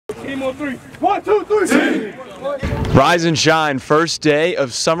Team on three. 1, 2, 3. Rise and shine, first day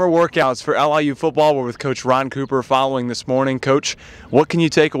of summer workouts for LIU football. We're with Coach Ron Cooper following this morning. Coach, what can you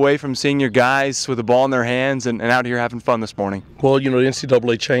take away from seeing your guys with the ball in their hands and out here having fun this morning? Well, you know, the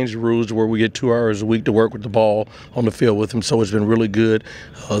NCAA changed the rules to where we get 2 hours a week to work with the ball on the field with them, so it's been really good.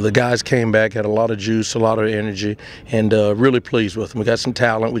 The guys came back, had a lot of juice, a lot of energy, and really pleased with them. We got some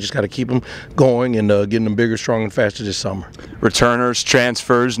talent. We just got to keep them going and getting them bigger, stronger, and faster this summer. Returners,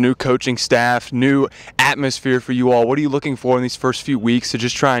 transfers, new coaching staff, new atmosphere for you all. What are you looking for in these first few weeks to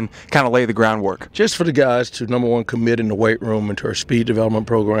just try and kind of lay the groundwork? Just for the guys to, number one, commit in the weight room into our speed development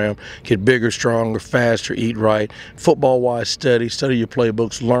program, get bigger, stronger, faster, eat right. Football-wise, study your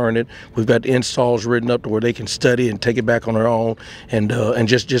playbooks, learn it. We've got installs written up to where they can study and take it back on their own and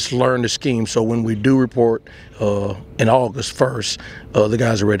just learn the scheme. So when we do report in August 1st, the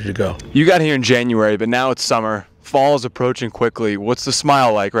guys are ready to go. You got here in January, but now it's summer. Fall is approaching quickly. What's the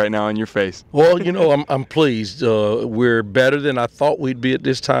smile like right now on your face? Well, you know, I'm pleased. We're better than I thought we'd be at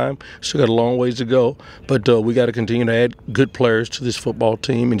this time. Still got a long ways to go, but we got to continue to add good players to this football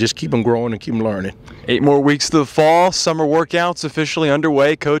team and just keep them growing and keep them learning. 8 more weeks to the fall. Summer workouts officially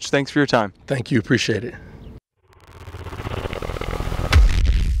underway. Coach, thanks for your time. Thank you. Appreciate it.